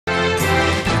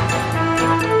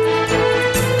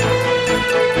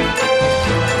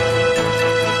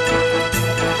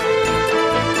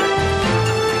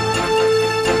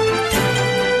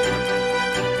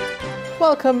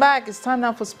Welcome back. It's time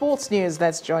now for sports news.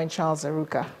 Let's join Charles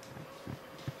Aruka.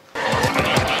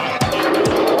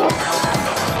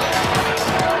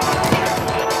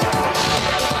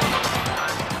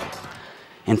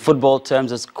 In football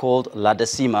terms, it's called La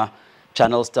Decima.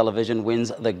 Channels Television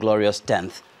wins the glorious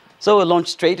 10th. So we'll launch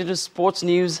straight into sports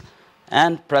news,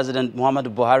 and President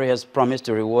Muhammadu Buhari has promised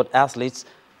to reward athletes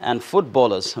and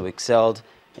footballers who excelled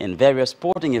in various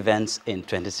sporting events in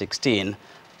 2016.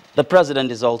 The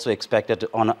president is also expected to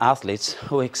honor athletes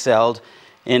who excelled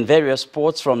in various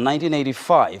sports from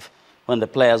 1985, when the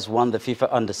players won the FIFA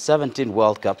Under-17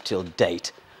 World Cup till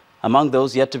date. Among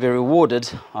those yet to be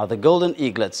rewarded are the Golden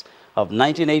Eaglets of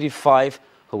 1985,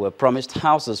 who were promised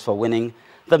houses for winning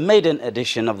the maiden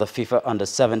edition of the FIFA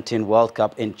Under-17 World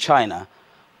Cup in China.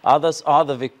 Others are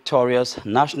the victorious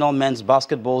national men's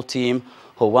basketball team,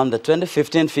 who won the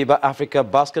 2015 FIBA Africa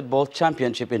Basketball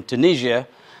Championship in Tunisia,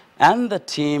 and the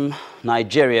team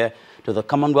Nigeria to the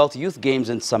Commonwealth Youth Games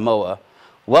in Samoa.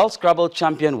 World Scrabble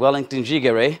champion Wellington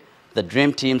Jigere, the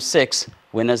Dream Team 6,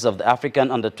 winners of the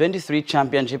African Under-23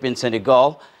 Championship in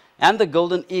Senegal, and the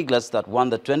Golden Eaglets that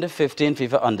won the 2015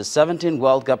 FIFA Under-17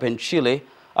 World Cup in Chile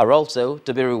are also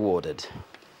to be rewarded.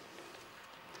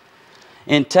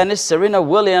 In tennis, Serena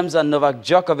Williams and Novak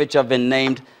Djokovic have been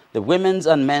named the Women's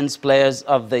and Men's Players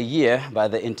of the Year by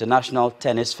the International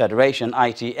Tennis Federation,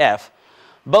 ITF.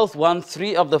 Both won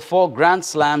 3 of the 4 Grand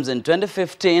Slams in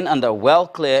 2015 and are well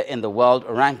clear in the world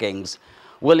rankings.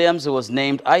 Williams, who was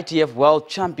named ITF World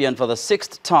Champion for the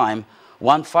 6th time,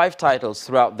 won 5 titles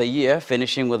throughout the year,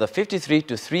 finishing with a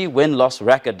 53-3 win-loss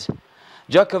record.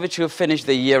 Djokovic, who finished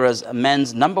the year as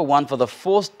men's #1 for the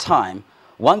 4th time,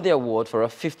 won the award for a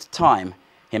 5th time.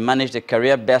 He managed a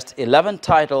career-best 11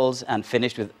 titles and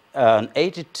finished with an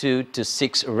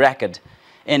 82-6 record.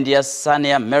 India's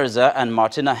Sania Mirza and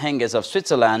Martina Hingis of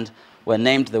Switzerland were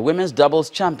named the women's doubles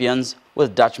champions,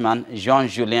 with Dutchman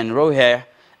Jean-Julien Roher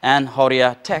and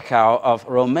Horia Tecau of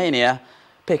Romania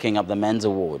picking up the men's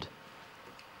award.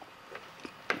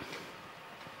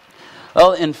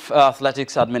 Well, in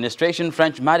athletics administration,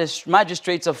 French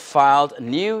magistrates have filed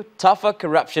new, tougher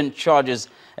corruption charges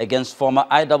against former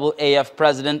IAAF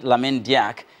President Lamine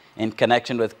Diack in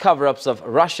connection with cover-ups of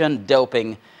Russian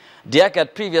doping. Diack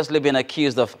had previously been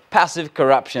accused of passive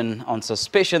corruption on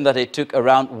suspicion that he took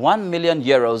around €1 million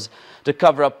to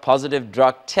cover up positive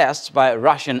drug tests by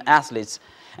Russian athletes.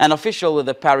 An official with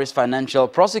the Paris Financial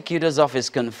Prosecutor's Office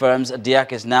confirms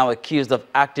Diack is now accused of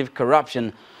active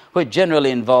corruption, which generally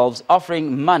involves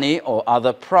offering money or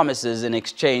other promises in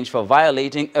exchange for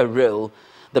violating a rule.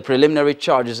 The preliminary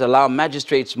charges allow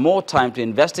magistrates more time to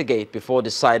investigate before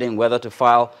deciding whether to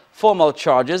file formal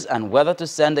charges and whether to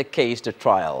send a case to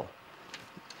trial.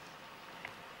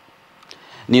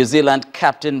 New Zealand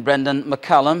captain Brendan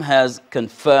McCullum has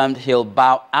confirmed he'll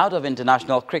bow out of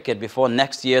international cricket before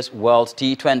next year's World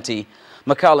T20.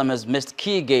 McCullum has missed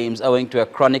key games owing to a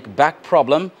chronic back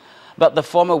problem, but the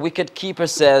former wicket-keeper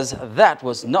says that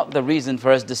was not the reason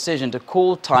for his decision to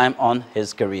call time on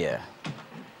his career.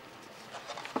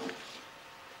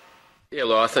 Yeah,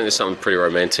 well, I think there's something pretty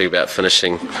romantic about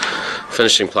finishing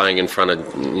playing in front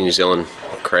of New Zealand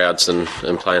crowds and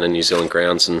playing in New Zealand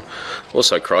grounds, and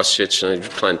also Christchurch. You know,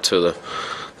 playing 2 of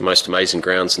the most amazing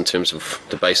grounds in terms of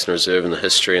the Basin Reserve and the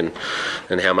history and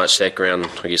how much that ground,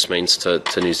 I guess, means to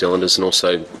New Zealanders, and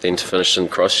also then to finish in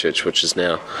Christchurch, which is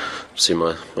now obviously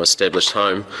my established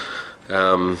home.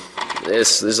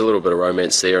 There's a little bit of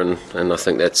romance there, and I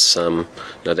think that's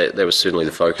that was certainly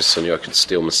the focus. I knew I could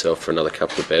steel myself for another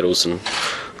couple of battles, and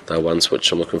they're ones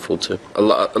which I'm looking forward to. I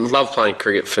love playing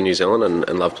cricket for New Zealand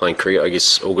and love playing cricket. I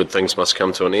guess all good things must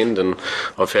come to an end, and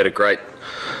I've had a great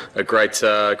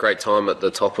time at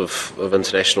the top of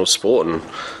international sport, and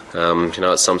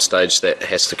at some stage that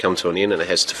has to come to an end and it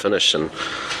has to finish, and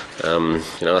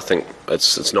I think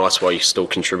it's nice while you're still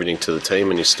contributing to the team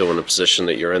and you're still in a position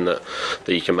that you're in that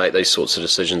you can make these sorts of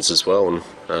decisions as well,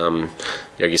 and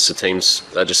I guess the teams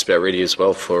are just about ready as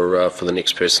well for the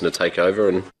next person to take over.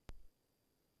 And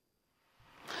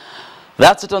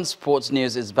that's it on Sports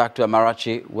News. It's back to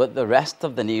Amarachi with the rest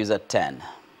of the news at 10.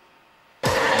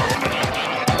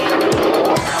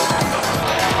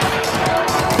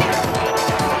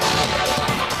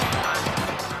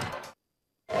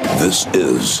 This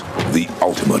is the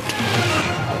ultimate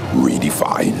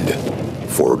redefined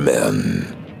for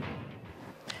men.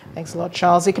 Thanks a lot,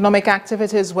 Charles. Economic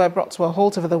activities were brought to a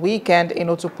halt over the weekend in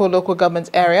Otupo local government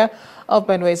area of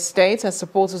Benue State as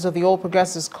supporters of the All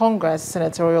Progressives Congress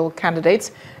senatorial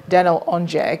candidate Daniel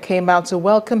Onje came out to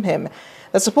welcome him.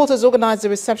 The supporters organized a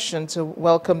reception to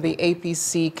welcome the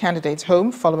APC candidate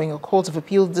home following a Court of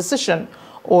Appeal decision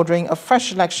ordering a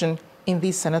fresh election in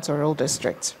the senatorial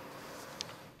district.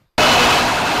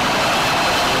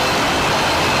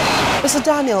 Mr.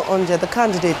 Daniel Onje, the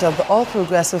candidate of the All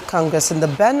Progressive Congress in the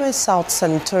Benue South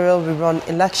senatorial rerun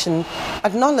election,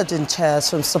 acknowledging cheers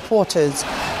from supporters.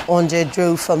 Onje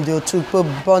drove from the Otukpo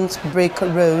Bunt Break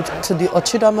Road to the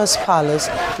Ochidamas Palace,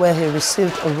 where he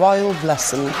received a royal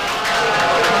blessing.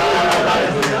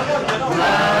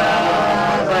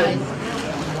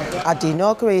 At the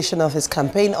inauguration of his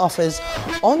campaign office,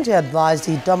 Onje advised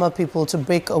the Idoma people to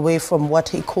break away from what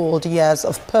he called years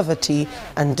of poverty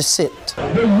and deceit.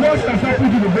 The worst has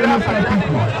happened to the Benue South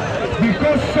people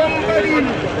because somebody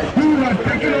who had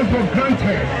taken us for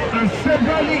granted and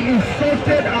severely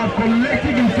insulted our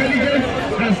collective intelligence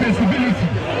and sensibility,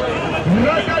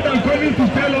 rather than coming to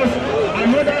tell us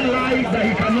another lie that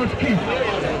he cannot keep.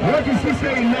 What is he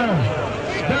saying now?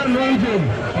 That Onje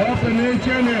of the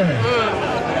nation.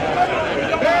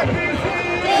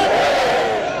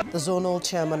 The zonal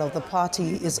chairman of the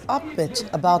party is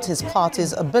upbeat about his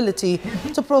party's ability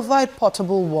to provide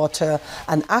potable water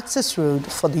and access road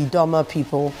for the Idoma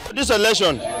people. This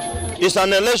election is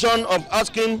an election of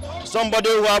asking somebody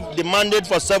who have demanded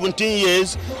for 17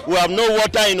 years, who have no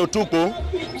water in Otukpo,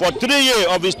 for 3 years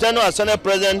of his tenure as Senate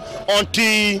President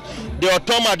until the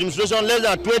Otoma administration, less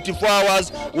than 24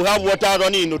 hours, we have water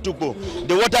running in Otukpo.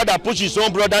 The water that pushes his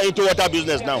own brother into water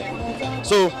business now.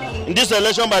 So, in this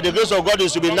election, by the grace of God,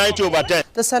 it should be 90/10.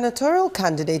 The senatorial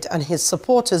candidate and his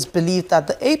supporters believe that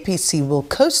the APC will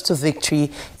coast to victory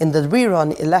in the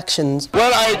rerun elections.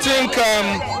 Well, I think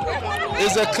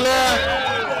it's a clear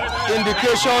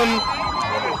indication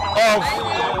of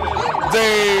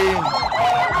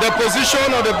the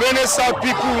position of the Benue South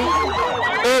people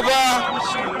over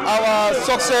our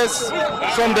success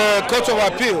from the Court of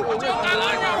Appeal.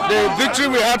 The victory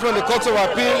we had from the Court of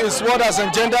Appeal is what has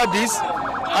engendered this,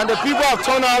 and the people have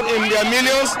turned out in their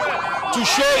millions to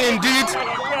show indeed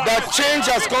that change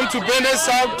has come to Benue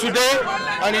South today,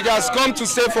 and it has come to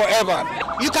stay forever.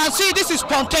 You can see this is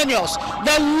spontaneous.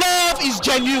 The love is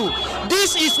genuine.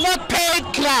 This is not paid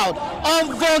crowd. On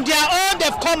their own,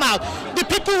 they've come out. The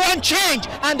people want change,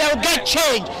 and they'll get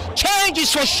change. Change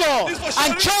is for sure,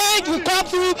 and change will come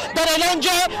through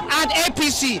Onje and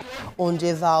APC.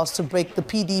 Onje vows to break the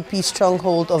PDP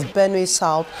stronghold of Benue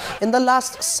South in the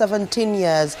last 17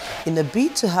 years in a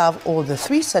bid to have all the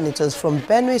 3 senators from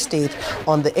Benue State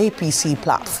on the APC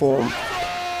platform.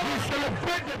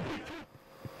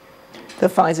 The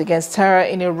fight against terror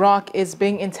in Iraq is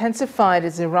being intensified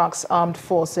as Iraq's armed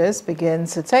forces begin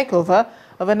to take over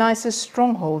of an ISIS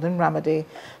stronghold in Ramadi.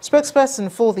 Spokesperson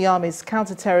for the Army's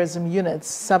counter-terrorism unit,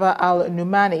 Sabah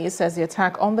al-Numani, says the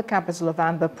attack on the capital of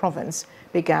Anbar province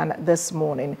began this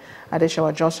morning.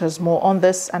 Adeshawa Josh has more on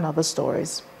this and other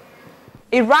stories.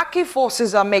 Iraqi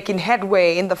forces are making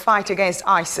headway in the fight against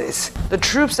ISIS. The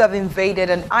troops have invaded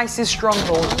an ISIS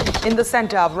stronghold in the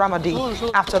center of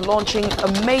Ramadi after launching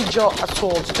a major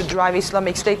assault to drive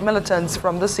Islamic State militants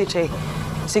from the city.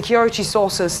 Security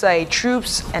sources say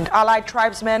troops and allied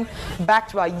tribesmen,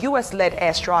 backed by US-led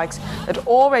airstrikes, had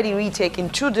already retaken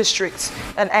 2 districts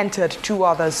and entered 2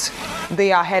 others.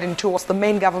 They are heading towards the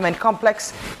main government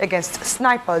complex against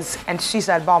snipers and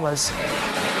suicide bombers.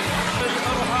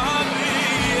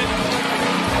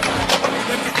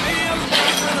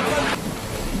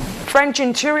 French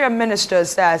Interior Minister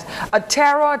says a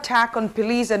terror attack on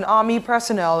police and army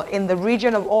personnel in the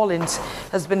region of Orleans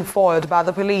has been foiled by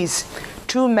the police.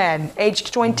 2 men,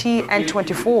 aged 20 and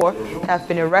 24, have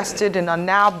been arrested and are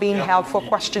now being held for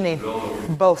questioning.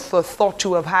 Both are thought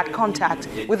to have had contact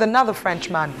with another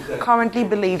Frenchman, currently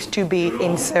believed to be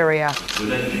in Syria.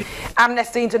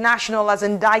 Amnesty International has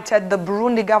indicted the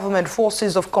Burundi government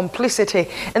forces of complicity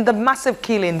in the massive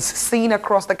killings seen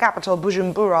across the capital,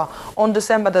 Bujumbura, on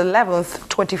December 11th,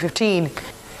 2015.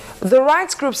 The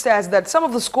rights group says that some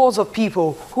of the scores of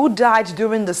people who died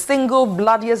during the single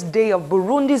bloodiest day of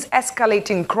Burundi's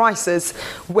escalating crisis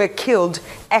were killed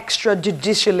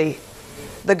extrajudicially.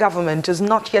 The government has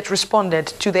not yet responded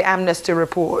to the Amnesty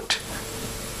report.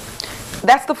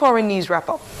 That's the foreign news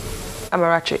wrap-up. I'm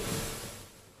Arachi.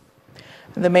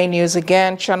 The main news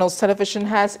again, Channels Television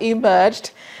has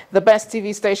emerged the best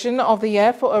TV station of the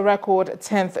year for a record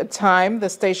 10th time. The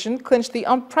station clinched the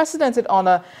unprecedented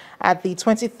honor at the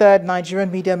 23rd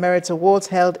Nigerian Media Merit Awards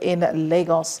held in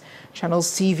Lagos.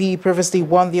 Channels TV previously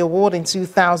won the award in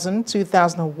 2000,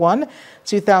 2001,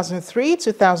 2003,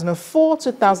 2004,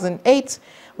 2008,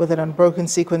 with an unbroken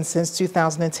sequence since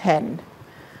 2010.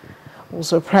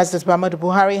 Also, President Muhammadu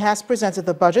Buhari has presented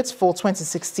the budget for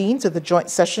 2016 to the joint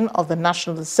session of the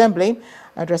National Assembly.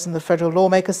 Addressing the federal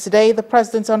lawmakers today, the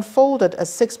president unfolded a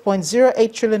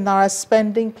 6.08 trillion naira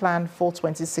spending plan for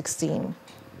 2016.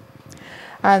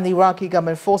 And the Iraqi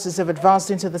government forces have advanced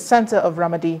into the center of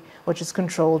Ramadi, which is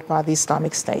controlled by the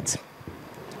Islamic State.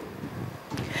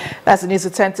 That's the news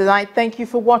at 10 tonight. Thank you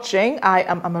for watching. I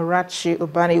am Amarachi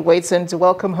Ubani, waiting to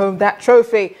welcome home that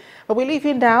trophy. But we leave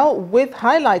you now with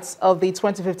highlights of the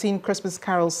 2015 Christmas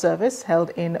Carol service held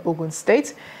in Ogun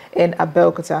State in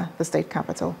Abeokuta, the state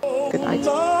capital. Good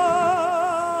night.